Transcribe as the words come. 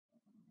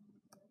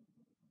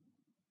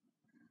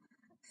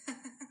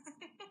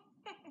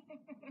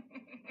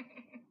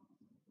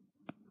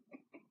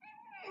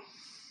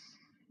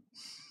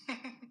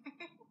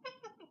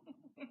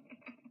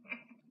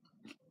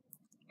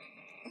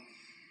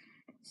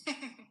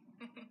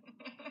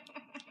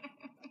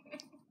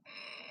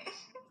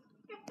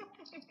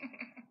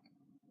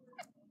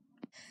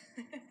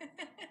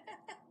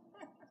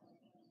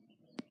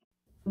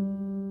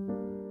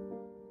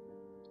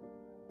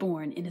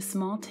Born in a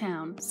small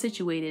town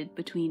situated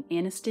between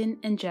Anniston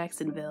and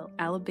Jacksonville,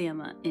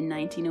 Alabama in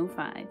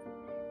 1905,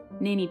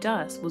 Nannie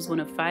Doss was one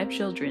of 5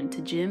 children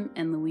to Jim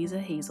and Louisa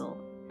Hazel.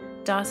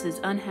 Doss's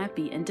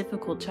unhappy and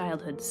difficult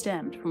childhood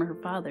stemmed from her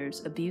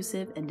father's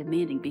abusive and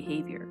demanding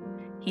behavior.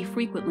 He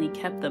frequently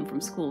kept them from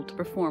school to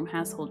perform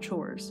household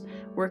chores,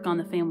 work on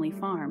the family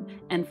farm,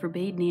 and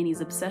forbade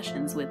Nannie's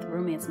obsessions with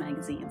romance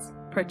magazines,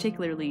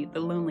 particularly the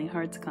Lonely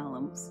Hearts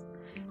columns.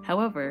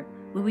 However,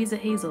 Louisa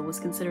Hazel was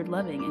considered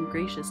loving and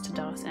gracious to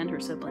Doss and her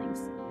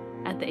siblings.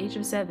 At the age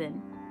of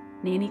 7,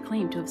 Nannie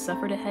claimed to have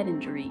suffered a head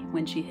injury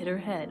when she hit her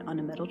head on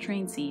a metal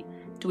train seat,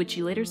 to which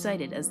she later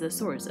cited as the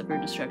source of her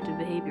destructive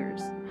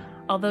behaviors,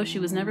 although she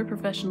was never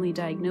professionally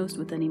diagnosed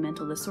with any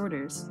mental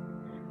disorders.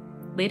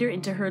 Later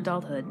into her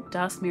adulthood,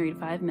 Doss married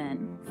 5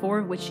 men, 4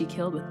 of which she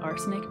killed with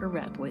arsenic or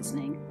rat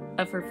poisoning.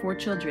 Of her 4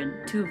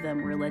 children, 2 of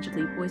them were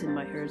allegedly poisoned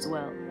by her as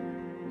well.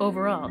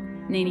 Overall,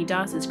 Nannie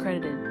Doss is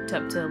credited to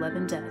up to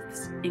 11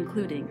 deaths,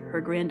 including her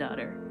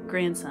granddaughter,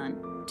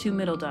 grandson, 2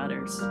 middle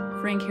daughters,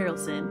 Frank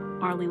Harrelson,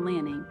 Arlene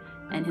Lanning,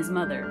 and his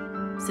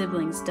mother,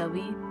 siblings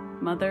Dovey,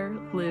 mother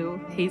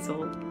Lou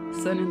Hazel,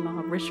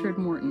 son-in-law Richard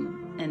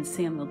Morton, and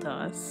Samuel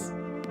Doss.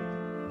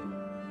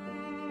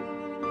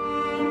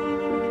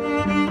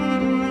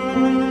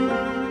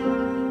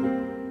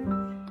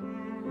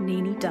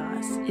 Nannie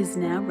Doss is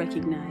now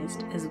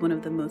recognized as one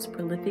of the most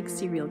prolific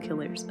serial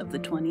killers of the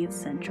 20th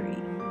century.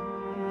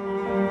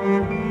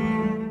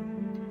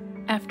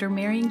 After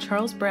marrying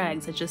Charles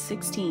Braggs at just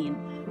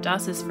 16,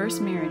 Doss's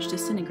first marriage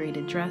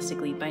disintegrated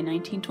drastically by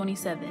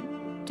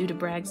 1927 due to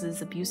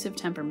Braggs's abusive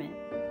temperament.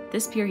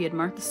 This period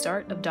marked the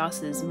start of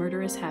Doss's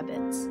murderous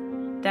habits.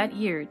 That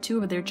year,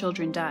 2 of their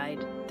children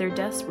died. Their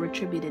deaths were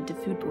attributed to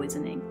food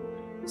poisoning.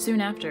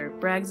 Soon after,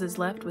 Braggs is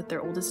left with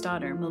their oldest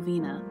daughter,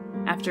 Melvina,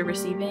 after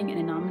receiving an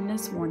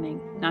anonymous warning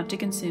not to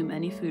consume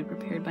any food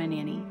prepared by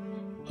Nannie.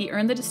 He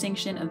earned the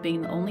distinction of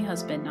being the only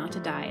husband not to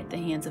die at the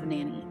hands of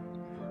Nannie.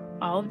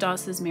 All of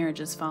Doss's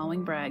marriages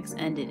following Braggs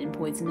ended in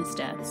poisonous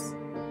deaths.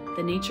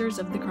 The natures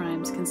of the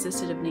crimes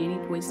consisted of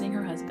Nannie poisoning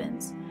her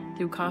husbands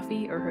through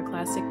coffee or her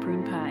classic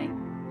prune pie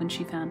when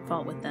she found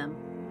fault with them.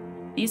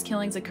 These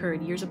killings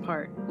occurred years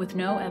apart, with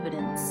no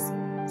evidence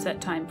set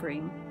time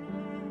frame.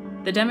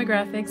 The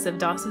demographics of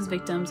Doss's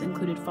victims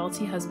included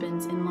faulty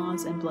husbands,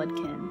 in-laws, and blood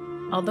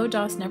kin. Although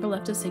Doss never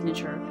left a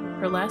signature,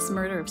 her last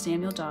murder of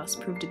Samuel Doss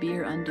proved to be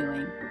her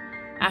undoing.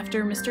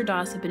 After Mr.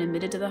 Doss had been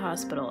admitted to the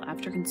hospital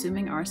after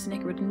consuming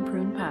arsenic-ridden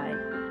prune pie,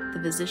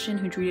 the physician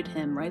who treated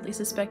him rightly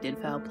suspected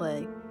foul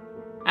play.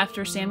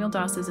 After Samuel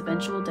Doss's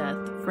eventual death,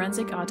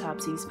 forensic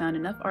autopsies found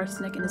enough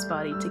arsenic in his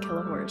body to kill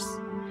a horse.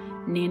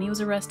 Nannie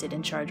was arrested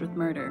and charged with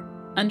murder.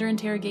 Under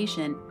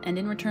interrogation, and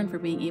in return for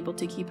being able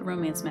to keep a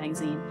romance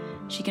magazine,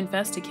 she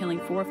confessed to killing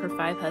 4 of her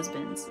 5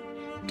 husbands.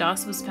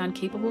 Doss was found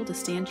capable to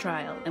stand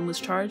trial and was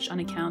charged on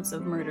accounts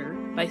of murder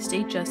by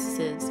state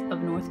justices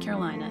of North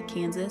Carolina,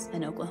 Kansas,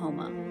 and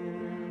Oklahoma.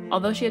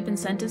 Although she had been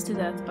sentenced to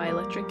death by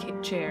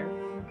electric chair,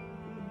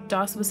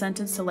 Doss was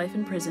sentenced to life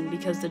in prison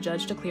because the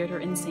judge declared her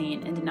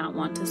insane and did not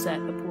want to set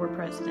a poor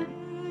precedent.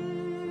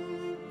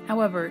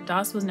 However,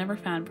 Doss was never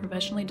found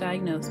professionally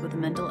diagnosed with a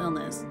mental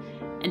illness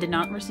and did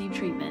not receive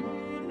treatment.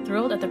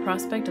 Thrilled at the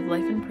prospect of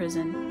life in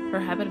prison, her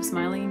habit of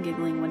smiling and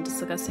giggling when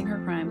discussing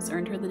her crimes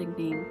earned her the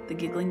nickname the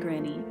Giggling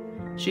Grannie.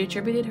 She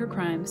attributed her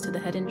crimes to the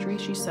head injury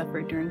she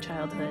suffered during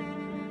childhood.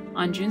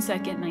 On June 2,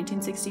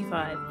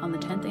 1965, on the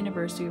 10th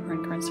anniversary of her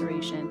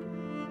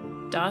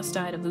incarceration, Doss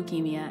died of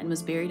leukemia and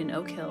was buried in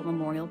Oak Hill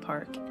Memorial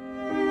Park.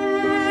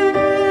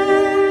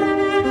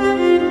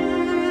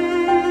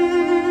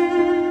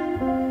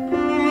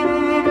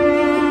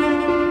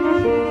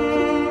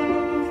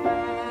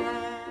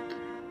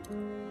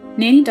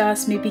 Nannie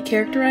Doss may be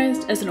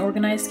characterized as an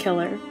organized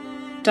killer.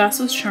 Doss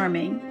was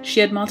charming. She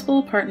had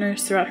multiple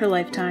partners throughout her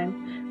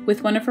lifetime,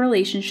 with one of her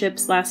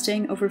relationships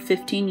lasting over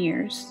 15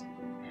 years.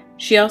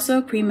 She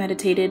also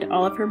premeditated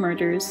all of her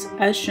murders,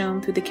 as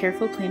shown through the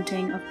careful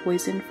planting of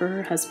poison for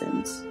her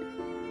husbands.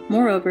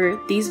 Moreover,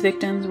 these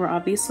victims were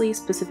obviously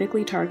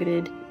specifically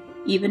targeted,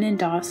 even in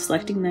Doss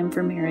selecting them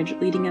for marriage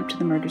leading up to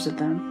the murders of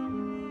them.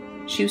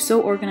 She was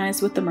so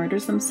organized with the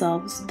murders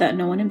themselves that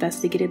no one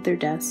investigated their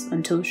deaths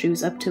until she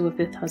was up to a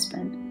 5th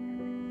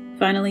husband.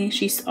 Finally,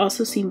 she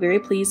also seemed very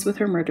pleased with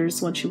her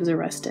murders once she was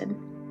arrested.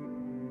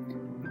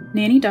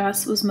 Nannie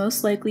Doss was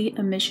most likely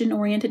a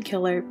mission-oriented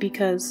killer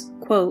because,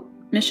 quote,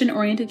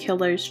 mission-oriented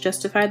killers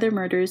justify their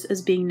murders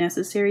as being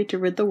necessary to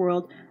rid the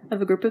world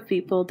of a group of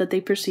people that they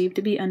perceived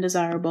to be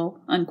undesirable,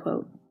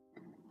 unquote.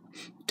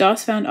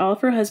 Doss found all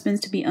of her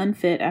husbands to be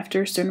unfit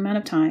after a certain amount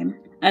of time,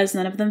 as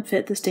none of them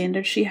fit the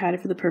standards she had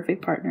for the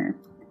perfect partner.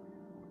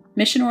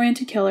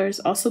 Mission-oriented killers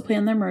also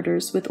plan their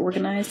murders with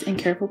organized and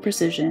careful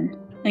precision,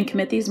 and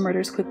commit these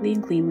murders quickly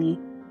and cleanly,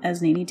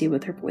 as Nannie did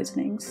with her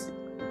poisonings.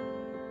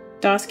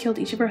 Doss killed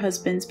each of her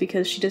husbands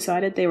because she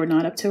decided they were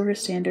not up to her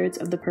standards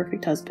of the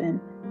perfect husband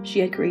she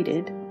had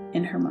created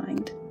in her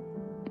mind.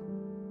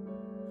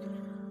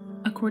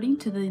 According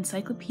to the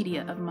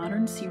Encyclopedia of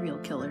Modern Serial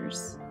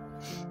Killers,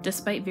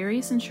 despite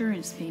various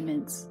insurance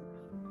payments,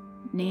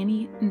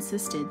 Nannie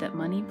insisted that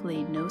money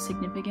played no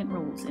significant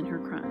roles in her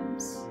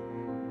crimes.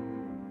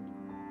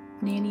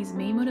 Nannie's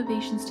main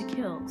motivations to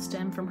kill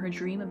stem from her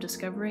dream of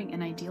discovering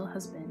an ideal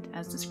husband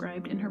as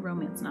described in her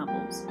romance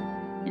novels.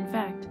 In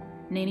fact,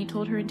 Nannie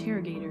told her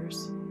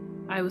interrogators,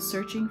 "I was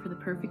searching for the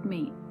perfect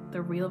mate,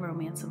 the real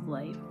romance of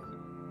life."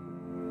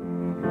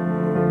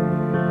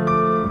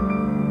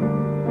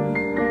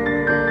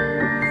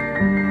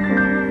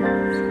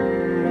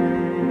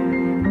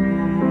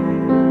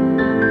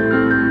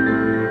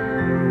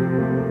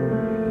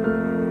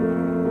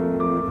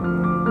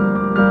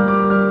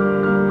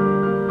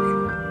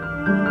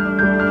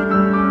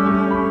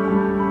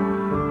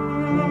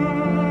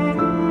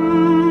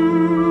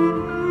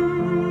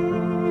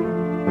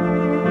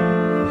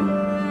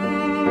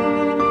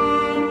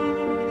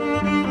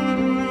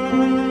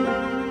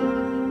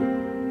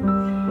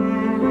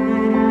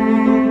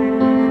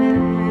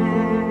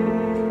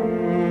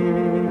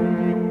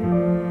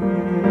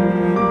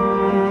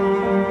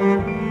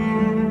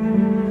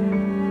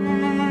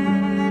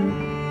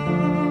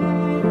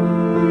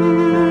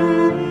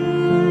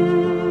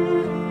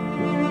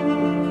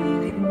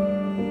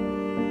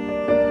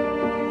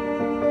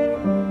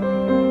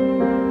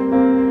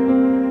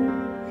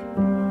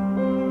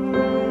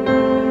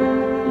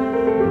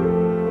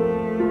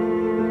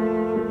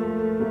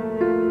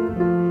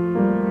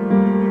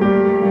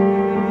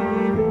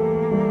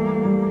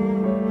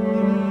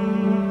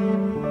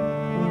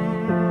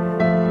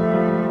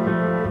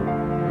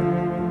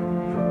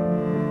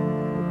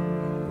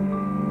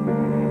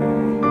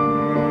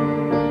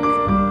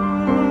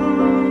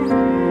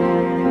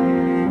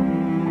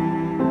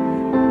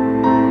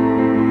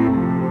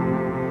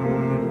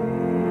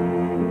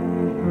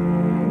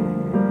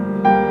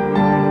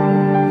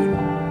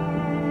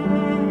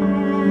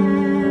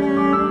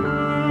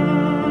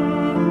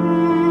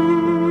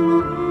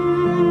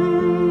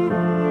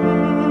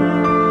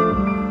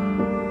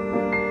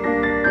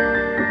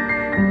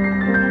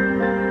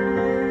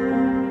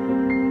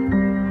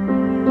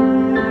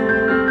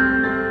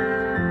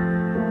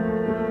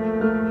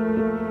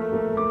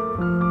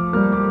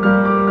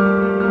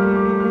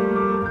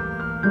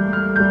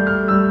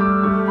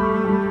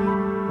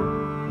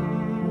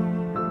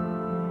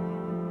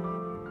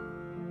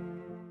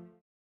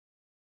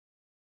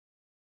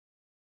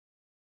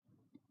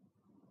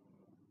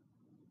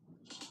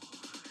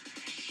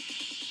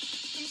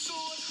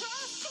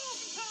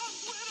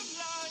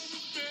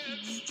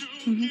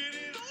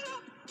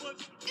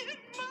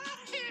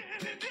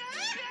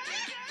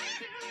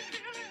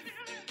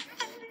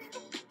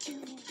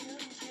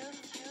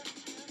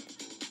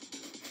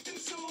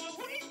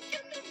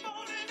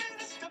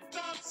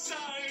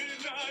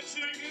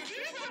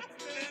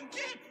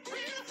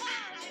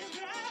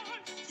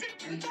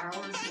 And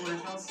hours or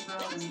house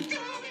spell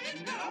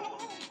and no.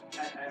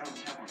 I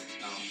don't